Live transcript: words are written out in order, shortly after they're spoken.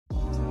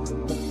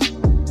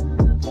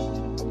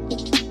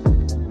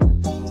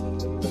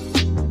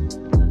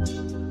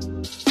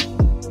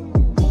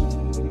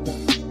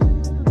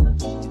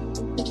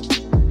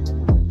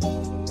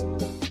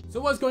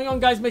going on,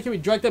 guys? Making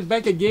with Droid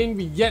back again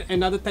with yet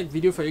another tech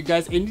video for you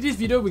guys. In this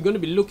video, we're going to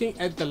be looking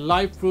at the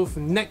Lifeproof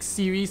NEXT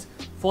series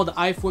for the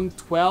iPhone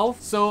 12.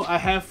 So I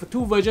have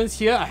two versions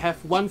here. I have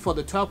one for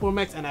the 12 Pro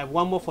Max and I have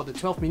one more for the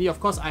 12 mini.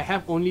 Of course, I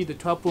have only the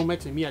 12 Pro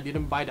Max with me. I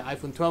didn't buy the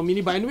iPhone 12 mini.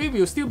 But anyway,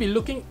 we'll still be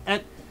looking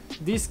at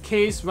this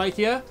case right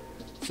here.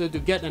 So to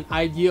get an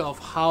idea of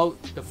how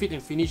the fit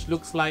and finish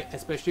looks like,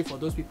 especially for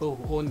those people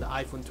who own the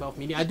iPhone 12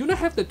 mini. I do not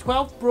have the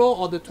 12 Pro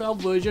or the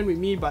 12 version with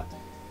me, but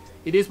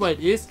it is what it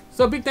is.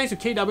 So big thanks to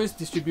KW's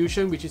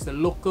Distribution, which is the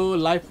local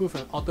Lifeproof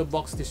and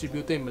OtterBox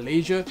distributor in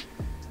Malaysia,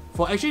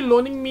 for actually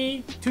loaning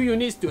me 2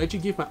 units to actually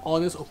give my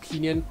honest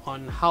opinion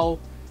on how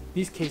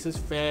these cases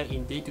fare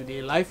in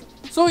day-to-day life.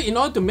 So in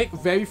order to make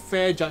very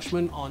fair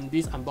judgment on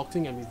this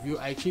unboxing and review,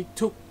 I actually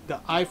took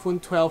the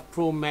iPhone 12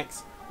 Pro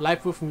Max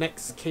Lifeproof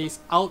NEXT case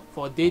out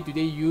for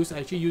day-to-day use. I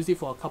actually used it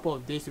for a couple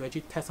of days to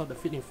actually test out the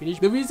fit and finish.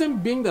 The reason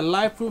being, the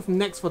Lifeproof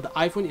NEXT for the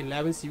iPhone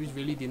 11 series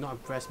really did not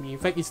impress me. In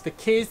fact, it's the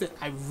case that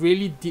I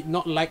really did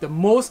not like the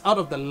most out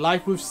of the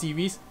Lifeproof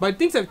series. But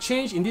things have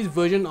changed in this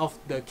version of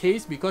the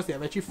case because they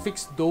have actually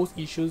fixed those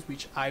issues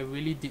which I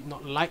really did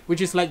not like,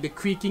 which is like the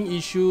creaking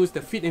issues,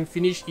 the fit and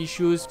finish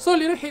issues. So a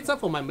little heads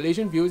up for my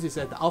Malaysian viewers is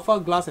that the Alpha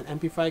Glass and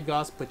Amplify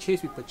Glass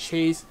purchase with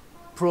purchase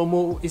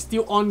promo is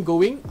still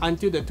ongoing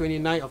until the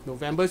 29th of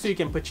November, so you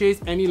can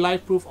purchase any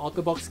Lifeproof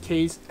OtterBox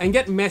case and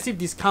get massive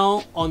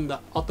discount on the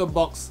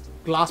OtterBox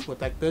glass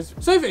protectors.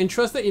 So if you're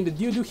interested in the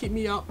deal, do hit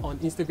me up on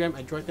Instagram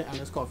at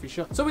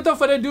droid_official. So without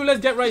further ado,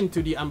 let's get right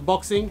into the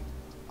unboxing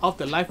of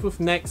the Lifeproof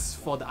NEXT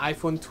for the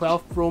iPhone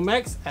 12 Pro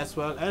Max as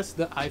well as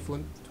the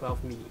iPhone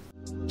 12 mini.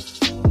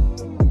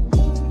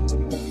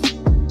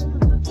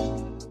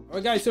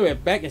 Alright guys, so we're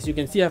back. As you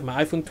can see, I have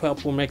my iPhone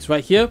 12 Pro Max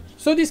right here.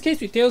 So this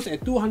case retails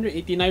at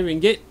 289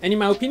 ringgit, and in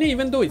my opinion,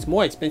 even though it's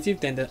more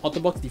expensive than the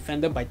OtterBox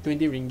Defender by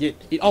 20 ringgit,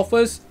 it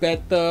offers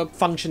better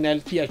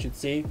functionality, I should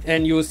say,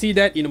 and you'll see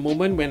that in a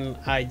moment when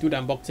I do the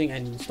unboxing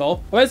and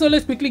install. Alright, so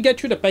let's quickly get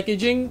through the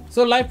packaging.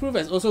 So Lifeproof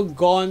has also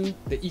gone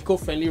the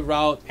eco-friendly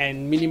route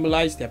and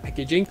minimalized their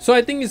packaging. So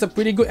I think it's a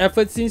pretty good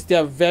effort since they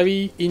are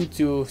very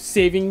into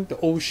saving the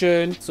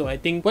ocean. So I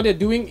think what they're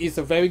doing is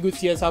a very good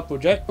CSR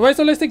project. Alright,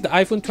 so let's take the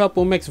iPhone 12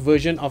 Pro Max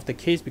version of the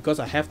case because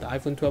I have the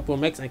iPhone 12 Pro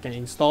Max. I can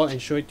install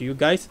and show it to you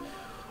guys.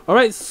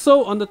 Alright,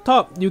 so on the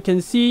top you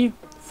can see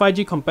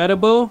 5G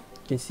compatible.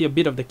 You can see a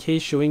bit of the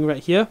case showing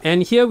right here,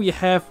 and here we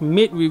have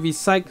made with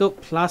recycled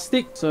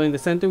plastic. So in the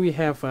center we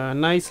have a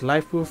nice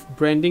Lifeproof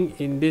branding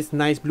in this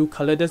nice blue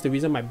color. That's the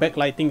reason my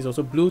backlighting is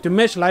also blue, to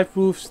match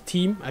Lifeproof's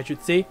theme, I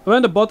should say.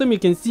 Around the bottom you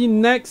can see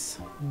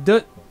NEXT,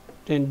 dirt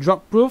and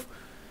drop proof.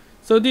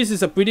 So this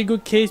is a pretty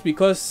good case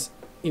because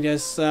it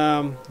has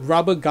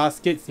rubber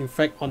gaskets, in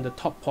fact, on the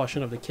top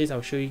portion of the case.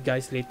 I'll show you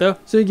guys later.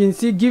 So you can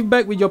see give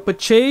back with your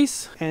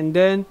purchase, and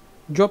then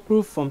drop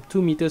proof from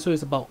 2 meters, so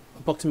it's about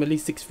approximately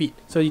 6 feet.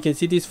 So you can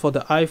see this for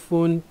the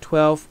iPhone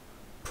 12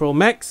 Pro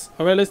Max.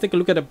 Alright, let's take a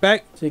look at the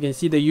back. So you can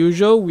see the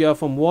usual, we are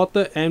from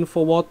water and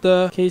for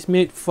water. Case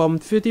made from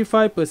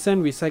 55%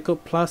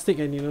 recycled plastic,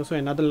 and also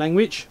another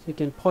language. So you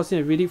can pause it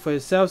and read it for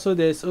yourself. So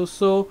there's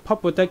also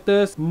pop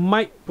protectors,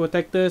 mic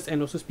protectors, and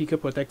also speaker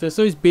protectors.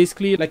 So it's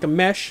basically like a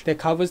mesh that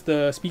covers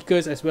the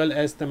speakers as well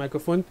as the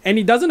microphone, and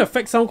it doesn't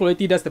affect sound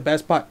quality. That's the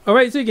best part.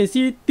 Alright, so you can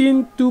see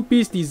thin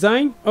 2-piece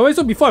design. Alright,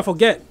 so before I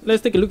forget,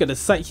 let's take a look at the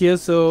side here.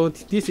 So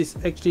this is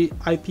actually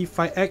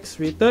IP5X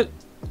rated,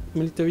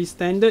 military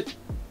standard,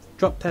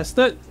 drop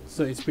tested,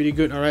 so it's pretty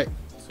good. Alright,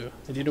 so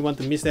I didn't want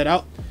to miss that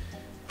out.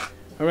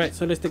 Alright,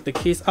 so let's take the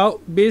case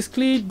out.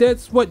 Basically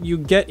that's what you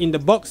get in the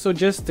box. So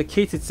just the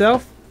case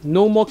itself,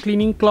 no more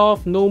cleaning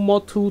cloth, no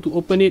more tool to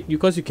open it,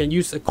 because you can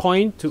use a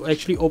coin to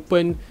actually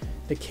open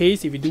the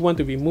case if you do want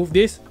to remove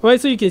this. Alright,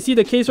 so you can see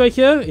the case right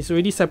here is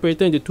already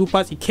separated into 2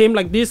 parts. It came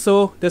like this,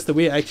 so that's the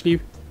way I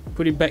actually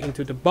put it back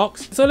into the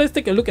box. So let's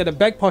take a look at the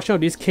back portion of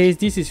this case.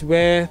 This is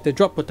where the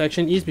drop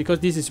protection is,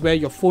 because this is where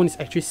your phone is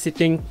actually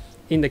sitting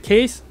in the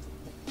case.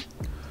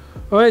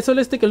 Alright, so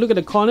let's take a look at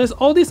the corners.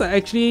 All these are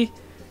actually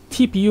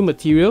TPU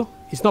material.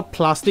 It's not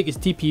plastic, it's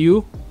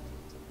TPU.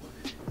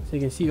 So you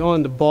can see all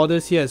on the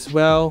borders here as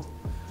well.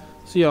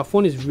 So your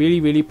phone is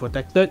really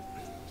protected.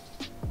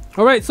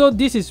 Alright, so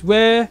this is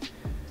where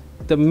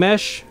the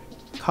mesh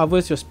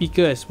covers your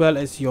speaker as well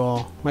as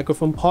your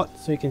microphone port.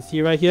 So you can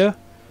see right here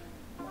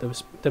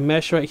the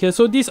mesh right here.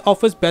 So this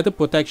offers better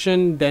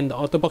protection than the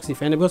OtterBox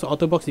Defender, because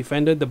OtterBox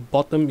Defender, the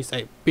bottom is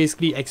like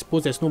basically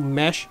exposed, there's no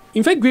mesh.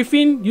 In fact,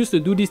 Griffin used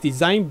to do this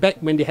design back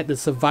when they had the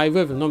Survivor,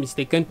 if I'm not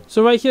mistaken.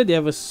 So right here they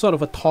have a sort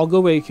of a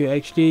toggle where you can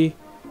actually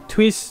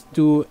twist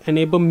to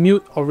enable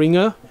mute or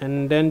ringer,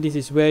 and then this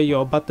is where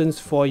your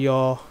buttons for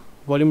your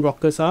volume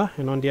rockers are.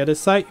 And on the other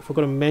side, I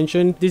forgot to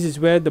mention, this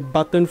is where the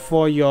button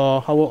for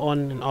your power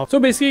on and off. So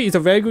basically it's a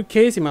very good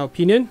case in my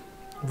opinion,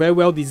 very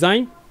well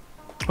designed.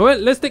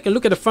 Alright, let's take a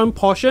look at the front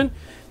portion.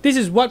 This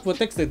is what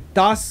protects the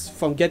dust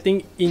from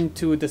getting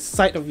into the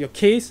side of your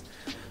case.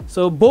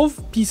 So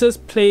both pieces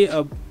play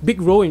a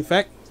big role, in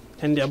fact,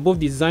 and they are both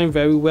designed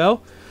very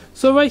well.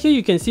 So right here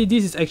you can see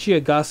this is actually a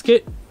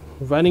gasket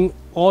running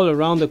all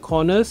around the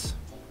corners.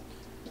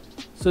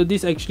 So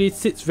this actually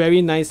sits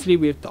very nicely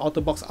with the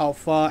OtterBox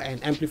Alpha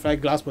and amplifier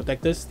glass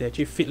protectors. They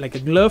actually fit like a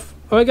glove.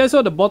 Alright guys, so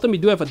at the bottom we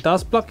do have a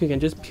dust plug. You can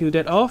just peel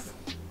that off.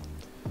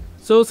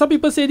 So some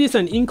people say this is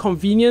an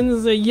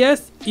inconvenience.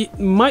 Yes, it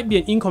might be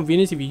an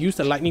inconvenience if you use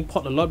the lightning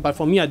port a lot, but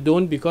for me I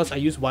don't, because I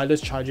use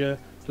wireless charger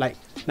like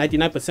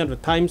 99% of the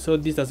time, so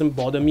this doesn't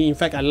bother me. In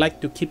fact, I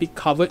like to keep it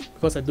covered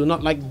because I do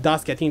not like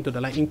dust getting into the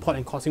lightning port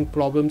and causing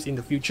problems in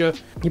the future.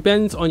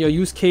 Depends on your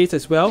use case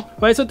as well.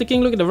 Right, so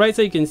taking a look at the right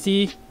side, you can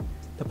see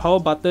the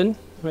power button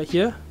right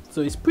here.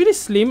 So it's pretty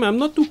slim. I'm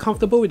not too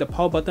comfortable with the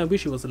power button. I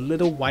wish it was a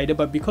little wider,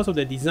 but because of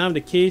the design of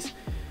the case,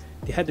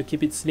 they had to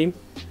keep it slim.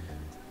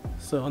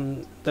 So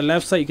on the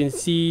left side, you can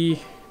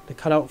see the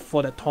cutout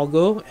for the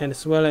toggle, and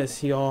as well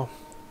as your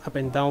up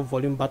and down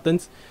volume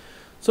buttons.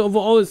 So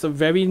overall, it's a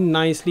very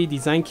nicely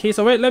designed case.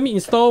 Alright, let me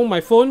install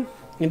my phone.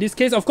 In this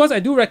case, of course, I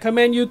do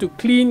recommend you to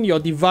clean your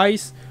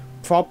device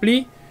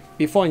properly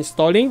before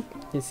installing.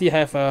 You can see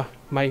I have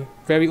my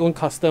very own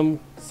custom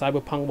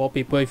cyberpunk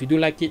wallpaper. If you do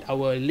like it, I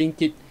will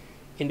link it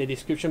in the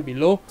description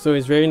below. So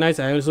it's very nice.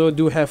 I also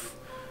do have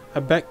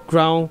a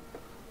background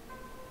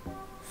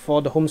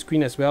for the home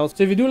screen as well.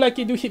 So if you do like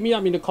it, do hit me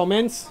up in the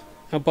comments.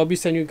 I'll probably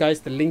send you guys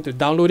the link to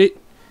download it.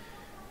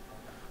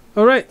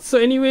 Alright, so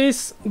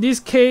anyways, this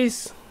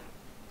case,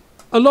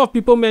 a lot of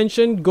people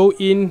mention go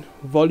in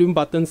volume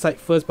button side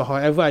first, but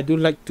however, I do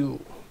like to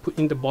put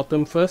in the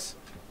bottom first.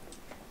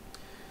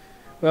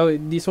 Well,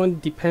 this one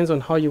depends on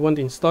how you want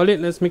to install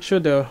it. Let's make sure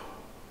the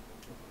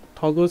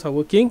toggles are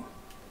working.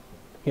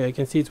 Yeah, you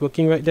can see it's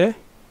working right there.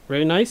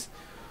 Very nice.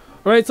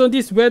 Alright, so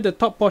this is where the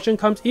top portion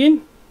comes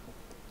in.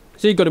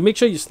 So you got to make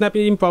sure you snap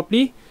it in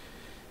properly,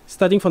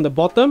 starting from the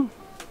bottom.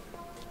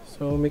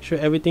 So make sure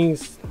everything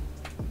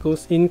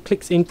goes in,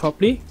 clicks in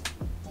properly.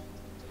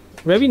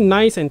 Very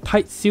nice and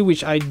tight seal,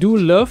 which I do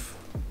love.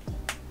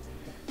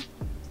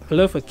 I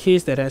love a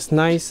case that has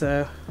nice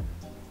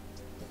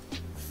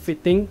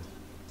fitting.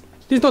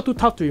 This is not too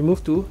tough to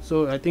remove too,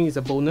 so I think it's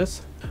a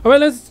bonus. Alright,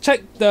 let's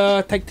check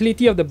the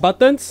tactility of the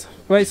buttons.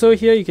 Right, so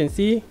here you can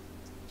see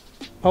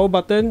power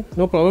button,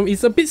 no problem.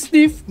 It's a bit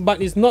stiff,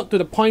 but it's not to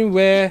the point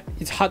where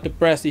it's hard to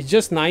press. It's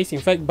just nice, in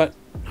fact, but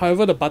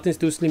however, the button is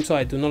too slim, so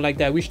I do not like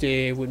that. I wish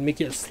they would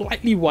make it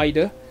slightly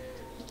wider.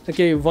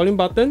 Okay, volume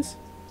buttons.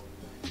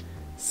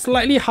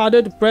 Slightly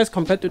harder to press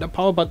compared to the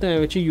power button.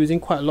 I'm actually using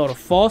quite a lot of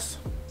force,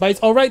 but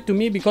it's alright to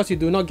me because you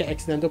do not get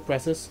accidental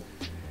presses.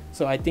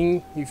 So I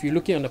think if you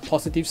look at it on the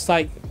positive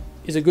side,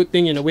 it's a good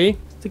thing in a way.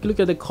 Take a look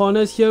at the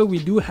corners here. We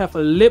do have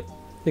a lip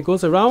that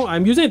goes around.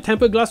 I'm using a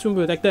tempered glass screen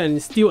protector and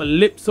it's still a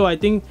lip, so I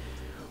think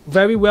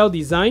very well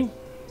designed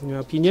in your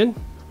opinion.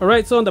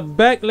 Alright, so on the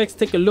back, let's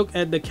take a look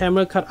at the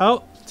camera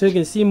cutout. So you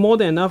can see more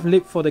than enough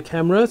lip for the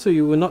camera, so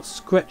you will not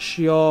scratch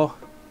your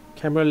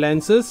camera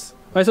lenses.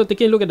 Alright, so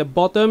taking a look at the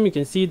bottom, you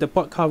can see the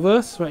port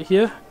covers right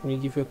here. Let me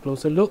give you a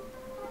closer look.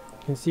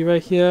 You can see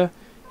right here,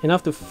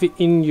 enough to fit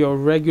in your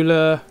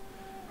regular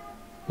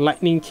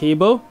lightning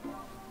cable,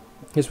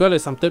 as well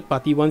as some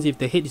third-party ones if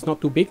the head is not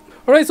too big.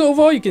 Alright, so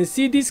overall you can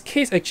see this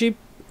case actually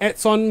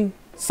adds on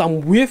some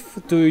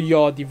width to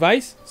your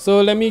device. So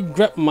let me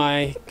grab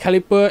my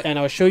caliper and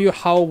I'll show you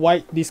how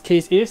wide this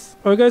case is.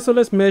 Alright guys, so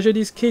let's measure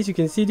this case. You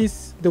can see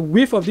the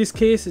width of this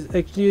case is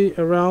actually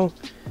around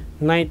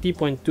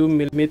 90.2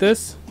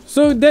 millimeters.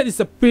 So that is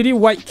a pretty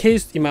wide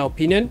case in my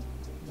opinion.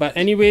 But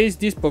anyways,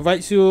 this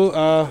provides you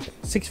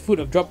 6 foot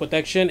of drop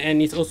protection,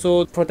 and it's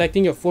also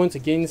protecting your phones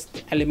against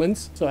the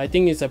elements. So I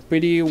think it's a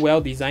pretty well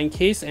designed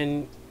case,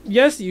 and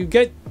yes, you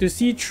get to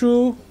see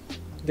through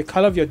the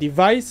color of your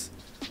device.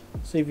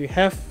 So if you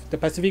have the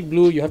Pacific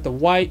blue, you have the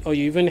white, or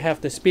you even have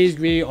the space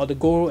gray or the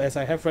gold as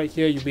I have right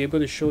here, you'll be able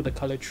to show the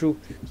color through.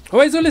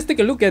 Alright, so let's take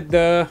a look at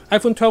the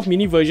iPhone 12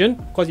 mini version.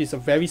 Of course, it's a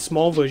very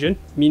small version,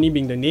 mini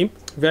being the name.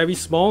 Very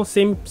small,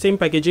 same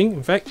packaging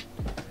in fact.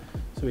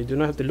 So we do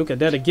not have to look at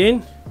that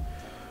again.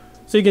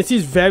 So you can see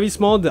it's very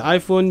small. The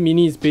iPhone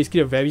mini is basically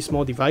a very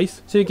small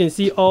device. So you can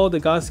see all the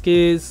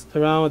gaskets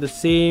around the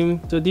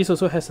same. So this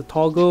also has a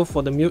toggle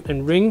for the mute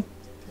and ring.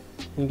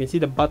 And you can see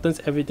the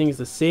buttons, everything is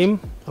the same.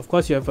 Of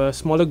course, you have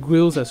smaller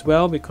grills as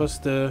well, because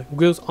the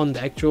grills on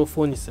the actual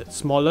phone is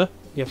smaller.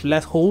 You have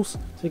less holes.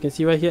 So you can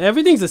see right here,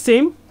 everything is the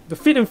same. The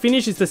fit and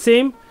finish is the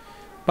same,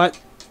 but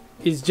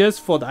it's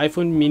just for the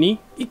iPhone mini.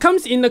 It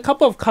comes in a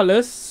couple of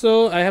colors.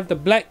 So I have the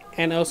black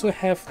and I also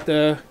have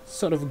the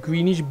sort of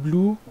greenish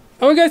blue.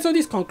 Alright guys, so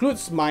this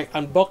concludes my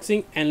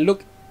unboxing and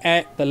look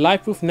at the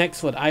Lifeproof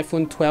NEXT for the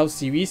iPhone 12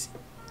 series.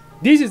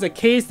 This is a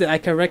case that I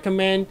can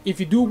recommend if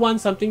you do want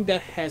something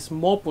that has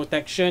more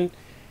protection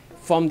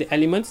from the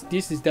elements.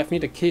 This is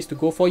definitely the case to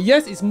go for.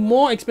 Yes, it's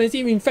more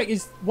expensive. In fact,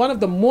 it's one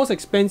of the most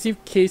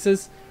expensive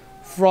cases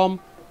from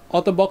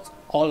OtterBox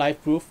or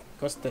Lifeproof,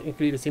 because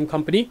technically the same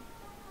company.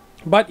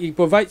 But it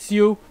provides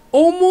you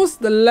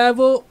almost the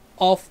level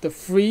of the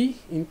Free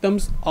in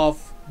terms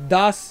of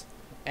dust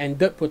and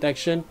dirt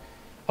protection.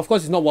 Of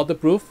course, it's not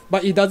waterproof,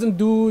 but it doesn't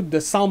do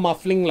the sound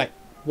muffling like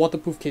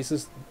waterproof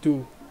cases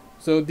do.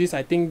 So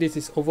I think this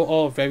is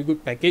overall a very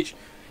good package.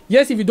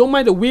 Yes, if you don't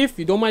mind the width,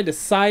 you don't mind the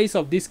size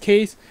of this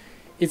case,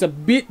 It's a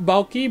bit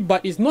bulky,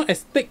 but it's not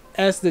as thick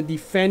as the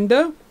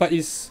Defender, but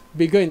it's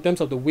bigger in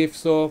terms of the width.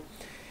 So,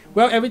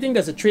 well, everything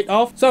there's a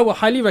trade-off. So I would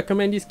highly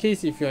recommend this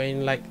case if you're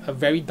in like a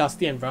very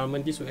dusty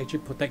environment. This will actually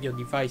protect your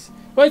device.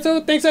 Alright,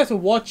 so thanks guys for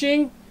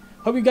watching.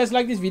 Hope you guys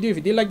like this video. If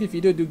you did like this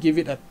video, do give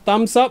it a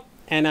thumbs up,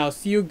 and I'll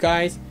see you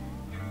guys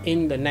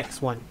in the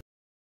next one.